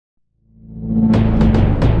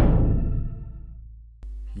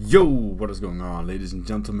Yo, what is going on, ladies and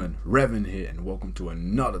gentlemen? Revon here, and welcome to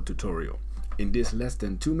another tutorial. In this less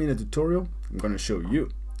than 2-minute tutorial, I'm going to show you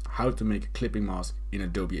how to make a clipping mask in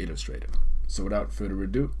Adobe Illustrator. So without further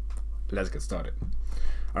ado, let's get started.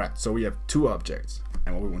 Alright, so we have two objects,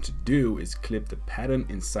 and what we want to do is clip the pattern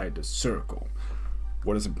inside the circle.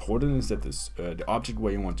 What is important is that the object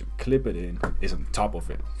where you want to clip it in is on top of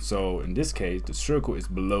it. So in this case, the circle is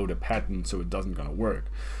below the pattern, so it doesn't gonna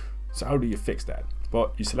work. So how do you fix that?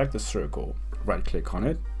 Well, you select the circle, right click on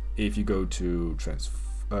it. If you go to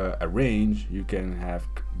arrange, you can have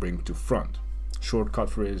bring to front. Shortcut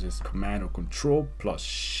for it is Command or Control plus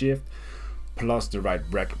Shift plus the right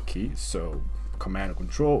bracket key. So Command or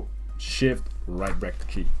Control, Shift, right bracket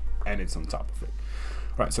key, and it's on top of it.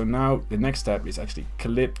 Right, so now the next step is actually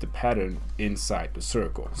clip the pattern inside the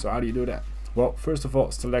circle. So how do you do that? Well, first of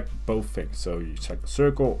all, select both things. So you select the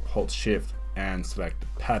circle, hold Shift, and select the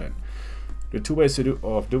pattern. The two ways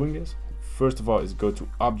of doing this, first of all, is go to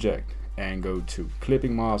Object and go to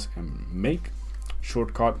Clipping Mask and Make.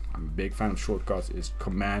 Shortcut, I'm a big fan of shortcuts, is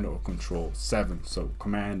Command or Control 7. So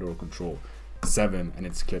Command or Control 7, and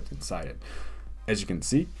it's clipped inside it. As you can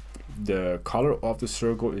see, the color of the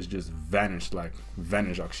circle is just vanished, like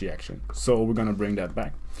vanish action. So we're gonna bring that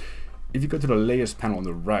back. If you go to the layers panel on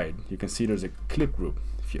the right, you can see there's a clip group.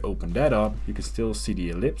 If you open that up, you can still see the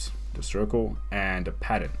ellipse, the circle, and the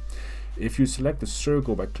pattern. If you select the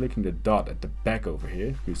circle by clicking the dot at the back over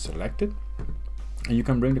here, you select it, and you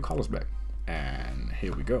can bring the colors back. And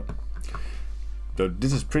here we go. So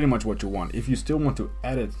this is pretty much what you want. If you still want to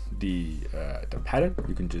edit the pattern,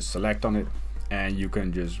 you can just select on it, and you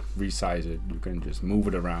can just resize it. You can just move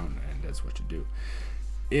it around, and that's what you do.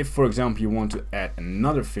 If, for example, you want to add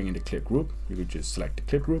another thing in the clip group, you could just select the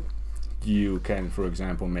clip group. You can, for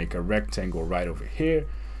example, make a rectangle right over here,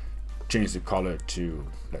 change the color to,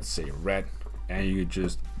 let's say, red, and you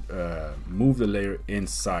just move the layer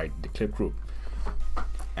inside the clip group,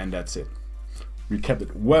 and that's it. We kept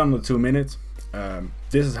it well under 2 minutes.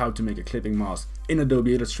 This is how to make a clipping mask in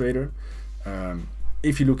Adobe Illustrator.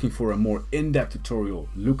 If you're looking for a more in-depth tutorial,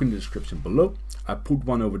 look in the description below. I put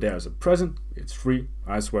one over there as a present. It's free,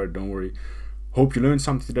 I swear, don't worry. Hope you learned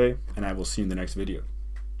something today, and I will see you in the next video.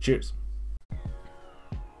 Cheers.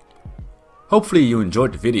 Hopefully you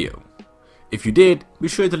enjoyed the video. If you did, be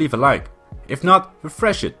sure to leave a like. If not,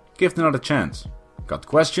 refresh it, give it another chance. Got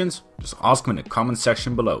questions? Just ask them in the comment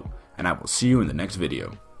section below, and I will see you in the next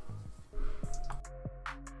video.